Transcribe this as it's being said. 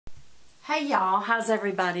Hey y'all, how's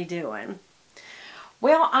everybody doing?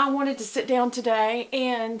 Well, I wanted to sit down today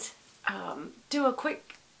and do a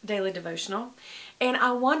quick daily devotional. And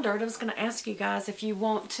I wondered, I was going to ask you guys if you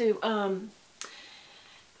want to,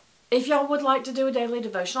 if y'all would like to do a daily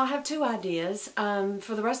devotional. I have two ideas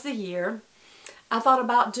for the rest of the year. I thought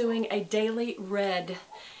about doing a daily read.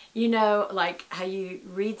 You know, like how you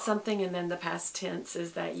read something and then the past tense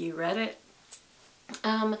is that you read it.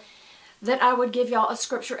 That I would give y'all a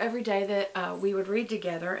scripture every day that we would read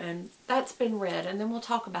together, and that's been read, and then we'll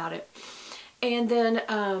talk about it. And then,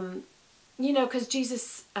 you know, because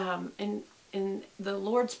Jesus, in the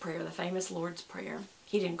Lord's Prayer, the famous Lord's Prayer,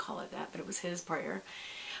 he didn't call it that, but it was his prayer,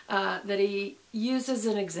 that he uses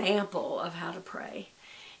an example of how to pray.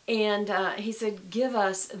 And he said, give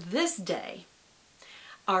us this day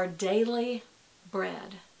our daily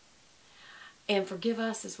bread, and forgive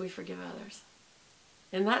us as we forgive others.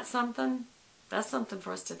 And that's something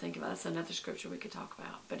for us to think about. That's another scripture we could talk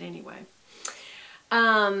about. But anyway,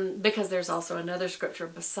 because there's also another scripture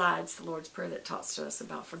besides the Lord's Prayer that talks to us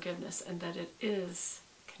about forgiveness, and that it is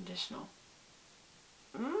conditional.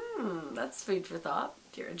 That's food for thought.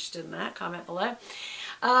 If you're interested in that, comment below.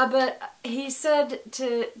 But he said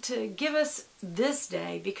to give us this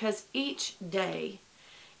day, because each day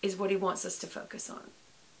is what he wants us to focus on.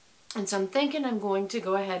 And so I'm thinking I'm going to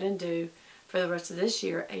go ahead and do, for the rest of this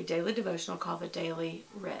year, a daily devotional called the Daily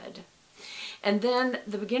Read. And then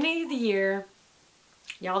the beginning of the year,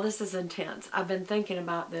 y'all, this is intense. I've been thinking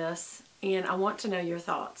about this, and I want to know your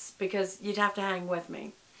thoughts, because you'd have to hang with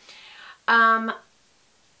me. To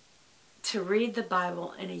read the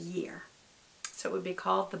Bible in a year. So it would be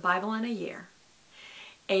called the Bible in a Year.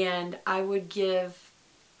 And I would give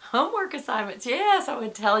homework assignments. Yes, I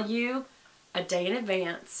would tell you a day in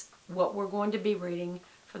advance what we're going to be reading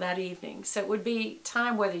for that evening. So it would be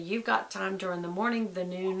time, whether you've got time during the morning, the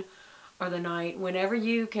noon, or the night, whenever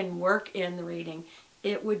you can work in the reading,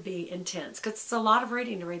 it would be intense, because it's a lot of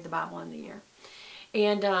reading to read the Bible in the year.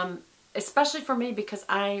 And especially for me, because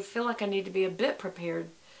I feel like I need to be a bit prepared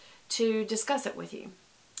to discuss it with you.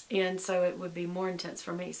 And so it would be more intense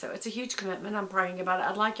for me. So it's a huge commitment. I'm praying about it.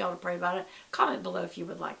 I'd like y'all to pray about it. Comment below if you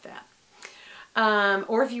would like that.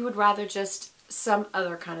 Or if you would rather just some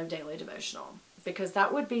other kind of daily devotional, because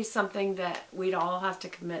that would be something that we'd all have to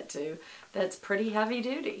commit to. That's pretty heavy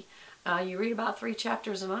duty. You read about 3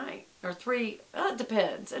 chapters a night, or 3, it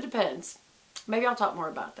depends. It depends. Maybe I'll talk more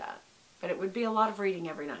about that. But it would be a lot of reading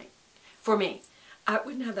every night. For me, I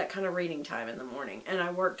wouldn't have that kind of reading time in the morning, and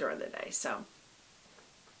I work during the day, so.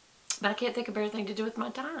 But I can't think of everything to do with my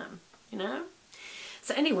time, you know?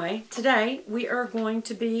 So anyway, today we are going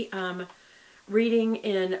to be reading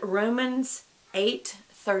in Romans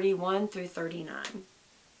 8:31 through 39.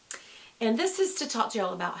 And this is to talk to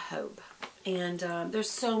y'all about hope. And there's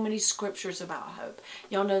so many scriptures about hope.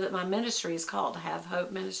 Y'all know that my ministry is called Have Hope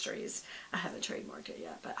Ministries. I haven't trademarked it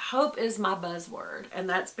yet, but hope is my buzzword. And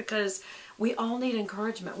that's because we all need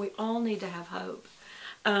encouragement. We all need to have hope.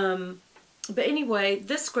 But anyway,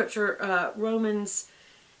 this scripture, Romans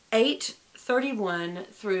 8:31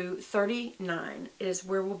 through 39, is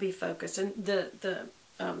where we'll be focused. And the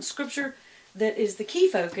scripture that is the key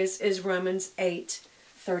focus is Romans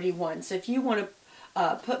 8:31. So if you want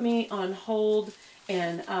to put me on hold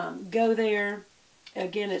and go there,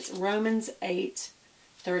 again, it's Romans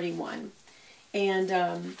 8:31.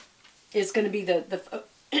 And it's going to be the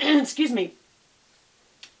excuse me,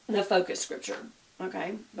 the focus scripture.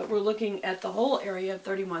 Okay, but we're looking at the whole area of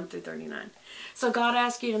 31 through 39. So God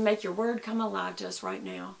asks you to make your word come alive to us right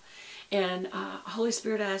now. And Holy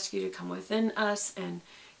Spirit, I ask you to come within us and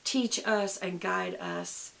teach us and guide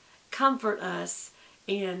us, comfort us,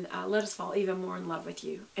 and let us fall even more in love with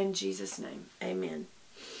you. In Jesus' name, amen.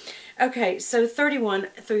 Okay, so 31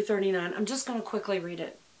 through 39, I'm just going to quickly read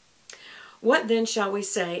it. What then shall we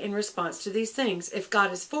say in response to these things? If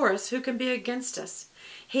God is for us, who can be against us?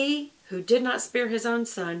 He who did not spare his own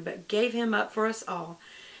son, but gave him up for us all,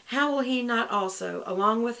 how will he not also,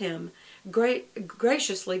 along with him,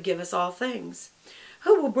 graciously give us all things?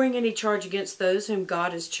 Who will bring any charge against those whom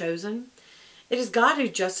God has chosen? It is God who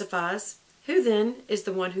justifies. Who then is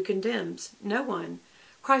the one who condemns? No one.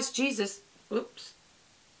 Christ Jesus, whoops.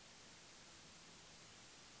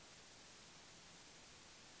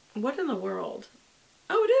 What in the world?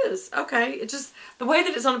 Oh, it is. Okay. It just, the way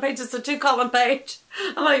that it's on the page, it's a 2-column page.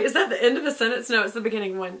 I'm like, is that the end of a sentence? No, it's the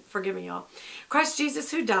beginning one. Forgive me, y'all. Christ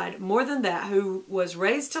Jesus, who died, more than that, who was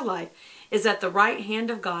raised to life, is at the right hand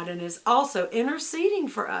of God and is also interceding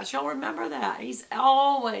for us. Y'all remember that. He's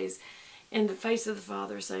always in the face of the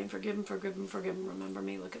Father saying, forgive him, forgive him, forgive him. Remember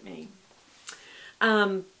me, look at me.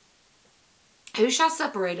 Who shall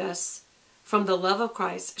separate us from the love of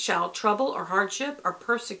Christ shall trouble or hardship or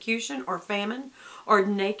persecution or famine or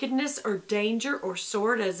nakedness or danger or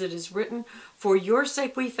sword, as it is written, for your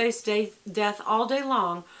sake we face death all day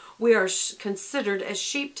long. We are considered as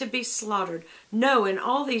sheep to be slaughtered. No, in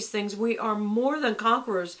all these things we are more than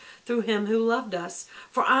conquerors through him who loved us.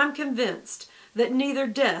 For I am convinced that neither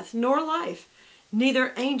death nor life,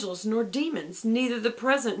 neither angels nor demons, neither the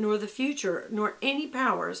present nor the future, nor any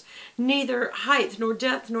powers, neither height nor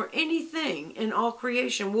depth, nor anything in all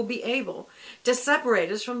creation will be able to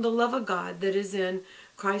separate us from the love of God that is in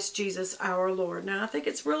Christ Jesus our Lord. Now, I think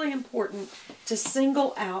it's really important to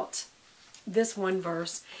single out this one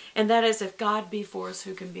verse, and that is, if God be for us,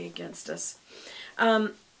 who can be against us?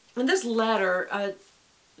 In this letter,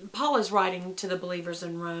 Paul is writing to the believers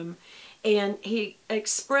in Rome, and he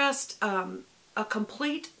expressed a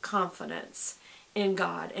complete confidence in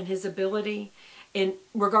God and his ability, in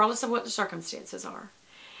regardless of what the circumstances are.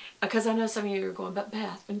 Because I know some of you are going, but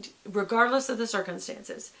Beth, regardless of the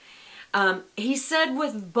circumstances, he said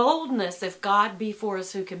with boldness, if God be for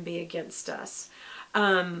us, who can be against us?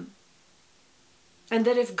 And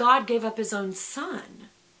that if God gave up his own son,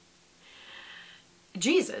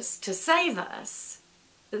 Jesus, to save us,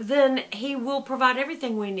 then he will provide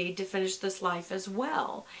everything we need to finish this life as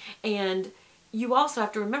well. And you also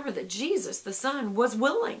have to remember that Jesus, the Son, was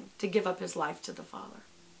willing to give up his life to the Father.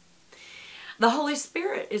 The Holy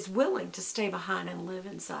Spirit is willing to stay behind and live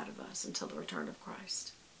inside of us until the return of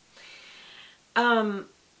Christ.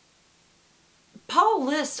 Paul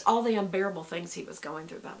lists all the unbearable things he was going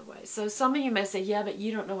through, by the way. So some of you may say, yeah, but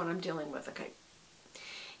you don't know what I'm dealing with. Okay.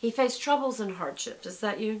 He faced troubles and hardship. Is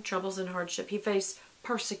that you? Troubles and hardship. He faced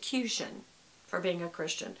persecution for being a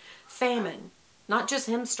Christian. Famine. Not just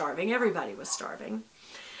him starving. Everybody was starving.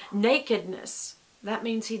 Nakedness. That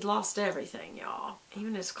means he'd lost everything, y'all.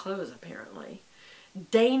 Even his clothes, apparently.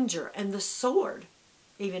 Danger and the sword.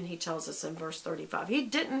 Even he tells us in verse 35. He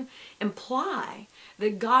didn't imply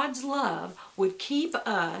that God's love would keep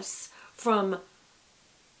us from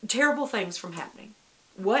terrible things from happening.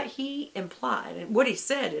 What he implied and what he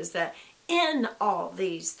said is that in all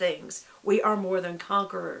these things we are more than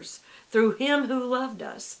conquerors through him who loved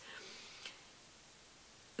us.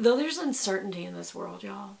 Though there's uncertainty in this world,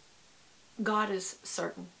 y'all, God is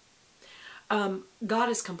certain. God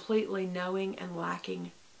is completely knowing and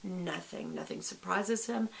lacking nothing. Nothing surprises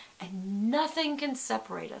him, and nothing can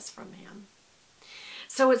separate us from him.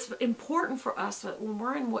 So it's important for us that when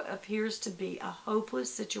we're in what appears to be a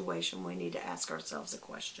hopeless situation, we need to ask ourselves a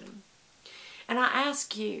question. And I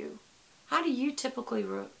ask you, how do you typically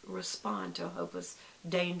respond to a hopeless,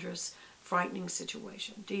 dangerous, frightening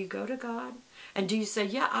situation? Do you go to God? And do you say,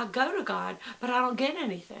 yeah, I go to God, but I don't get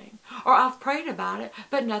anything? Or I've prayed about it,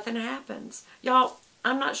 but nothing happens. Y'all,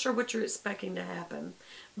 I'm not sure what you're expecting to happen,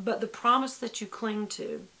 but the promise that you cling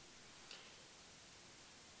to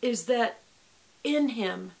is that in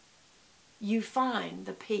him you find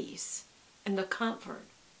the peace and the comfort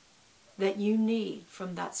that you need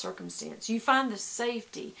from that circumstance. You find the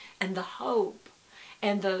safety and the hope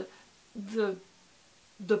and the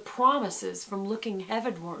promises from looking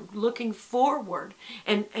heavenward, looking forward,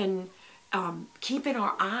 and keeping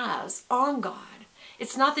our eyes on God.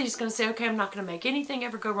 It's not that he's going to say, okay, I'm not going to make anything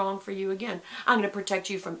ever go wrong for you again. I'm going to protect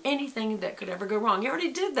you from anything that could ever go wrong. He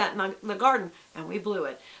already did that in the garden, and we blew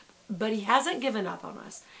it. But he hasn't given up on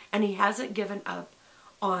us, and he hasn't given up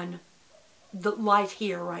on the life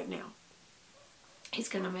here right now. He's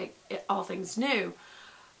going to make all things new.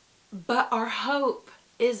 But our hope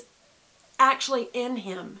is actually in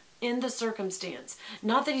him, in the circumstance.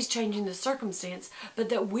 Not that he's changing the circumstance, but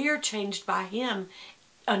that we're changed by him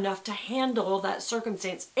enough to handle that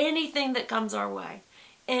circumstance. Anything that comes our way,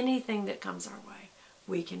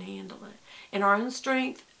 we can handle it. In our own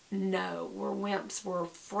strength, no. We're wimps, we're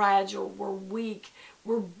fragile, we're weak,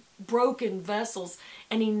 we're broken vessels,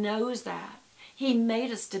 and he knows that. He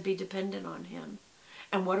made us to be dependent on him.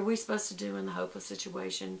 And what are we supposed to do in the hopeless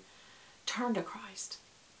situation? Turn to Christ.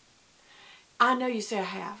 I know you say, I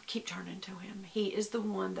have. Keep turning to him. He is the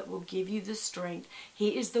one that will give you the strength.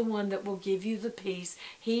 He is the one that will give you the peace.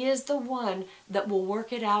 He is the one that will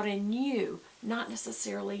work it out in you, not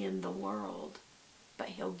necessarily in the world. But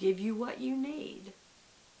he'll give you what you need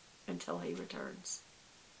until he returns.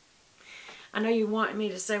 I know you want me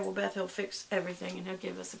to say, well, Beth, he'll fix everything and he'll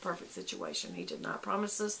give us a perfect situation. He did not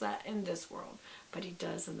promise us that in this world, but he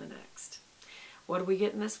does in the next. What do we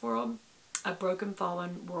get in this world? A broken,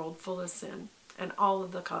 fallen world full of sin and all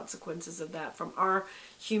of the consequences of that, from our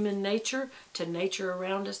human nature to nature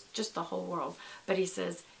around us, just the whole world. But he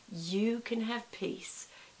says, you can have peace.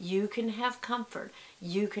 You can have comfort.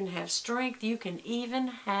 You can have strength. You can even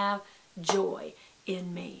have joy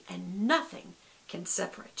in me, and nothing can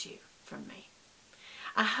separate you from me.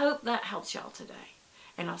 I hope that helps y'all today,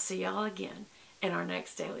 and I'll see y'all again in our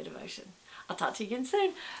next daily devotion. I'll talk to you again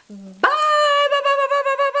soon. Bye!